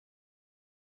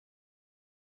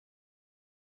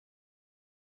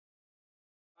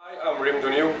Hi, I'm Raymond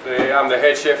O'Neil. I'm the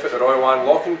head chef at the Royal An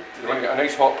Lochan. You want to get a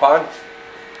nice hot pan.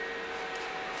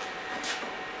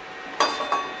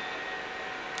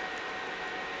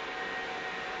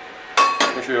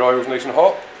 Make sure your oil's nice and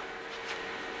hot.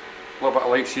 A little bit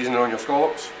of light seasoning on your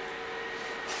scallops.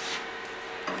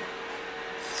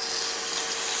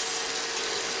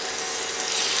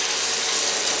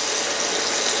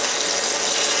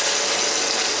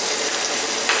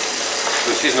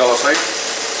 So season the other side.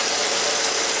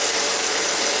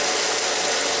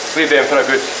 Leave them for a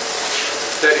good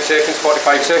 30 seconds,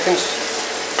 45 seconds.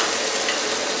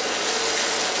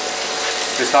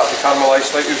 They start to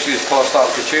caramelise slightly, you see the colour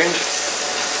starts to change.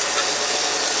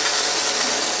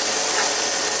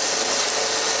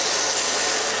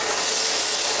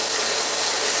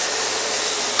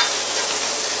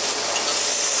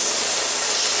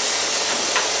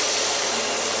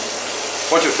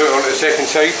 Once you put it onto the second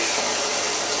side,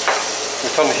 we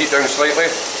turn the heat down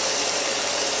slightly.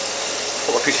 A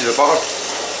couple of pieces of butter.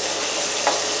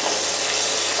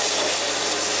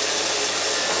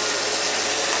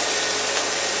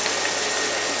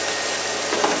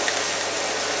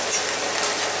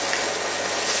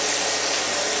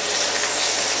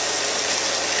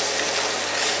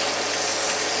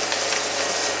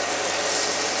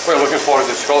 What we're looking for is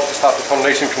the scallops to start to turn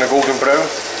nice and kind of golden brown.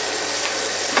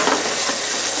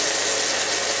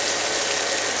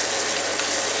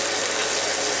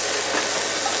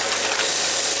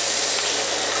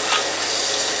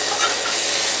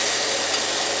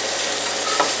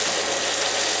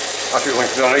 Actually, we're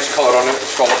going to put a nice colour on it, the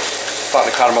scallops,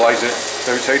 starting to caramelise it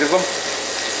the outside of them.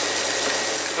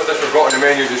 So this we've got on the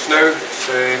menu just now, it's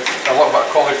a little bit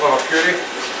of cauliflower puree.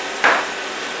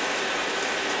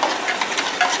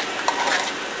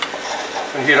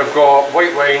 And here I've got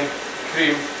white wine,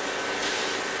 cream,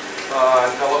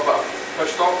 and a little bit of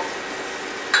fish stock,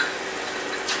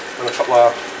 and a couple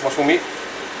of mussel meat,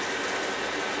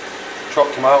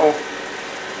 chopped tomato,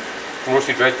 and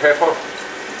roasted red pepper.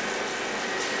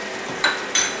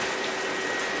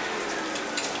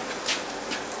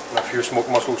 And a few smoked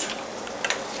mussels.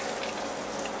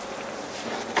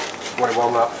 Want to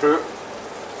warm that through.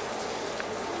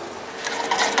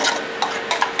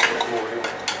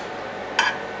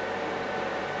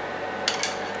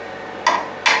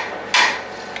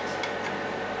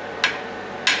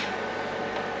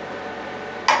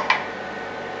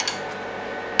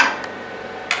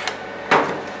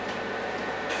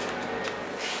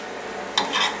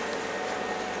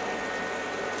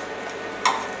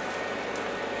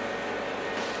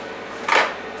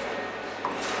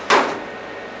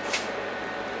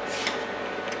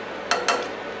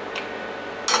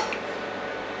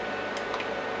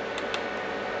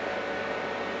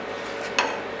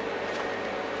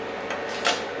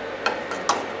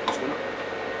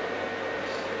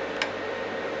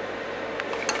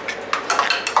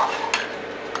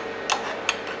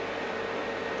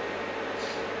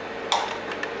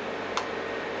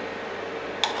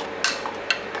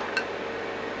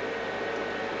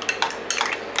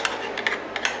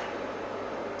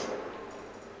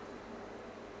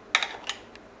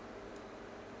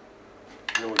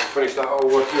 We'll finish that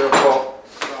over here. I've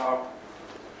got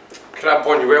crab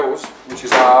buñuelos, which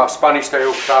is a Spanish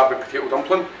style crab and potato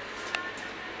dumpling. And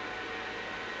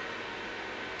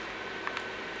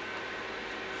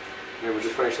then we'll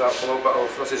just finish that with a little bit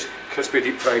of, this is crispy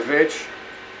deep fried veg,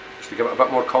 just to give it a bit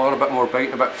more colour, a bit more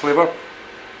bite and a bit of flavour.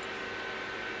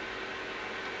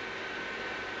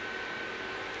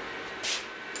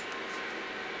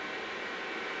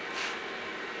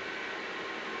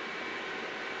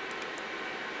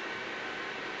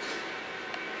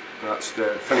 That's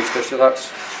the finished dish of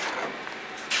that's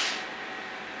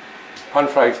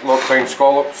pan-fried Loch Fyne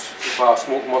scallops with a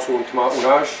smoked mussel and tomato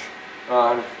ganache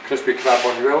and crispy crab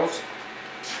buñuelos.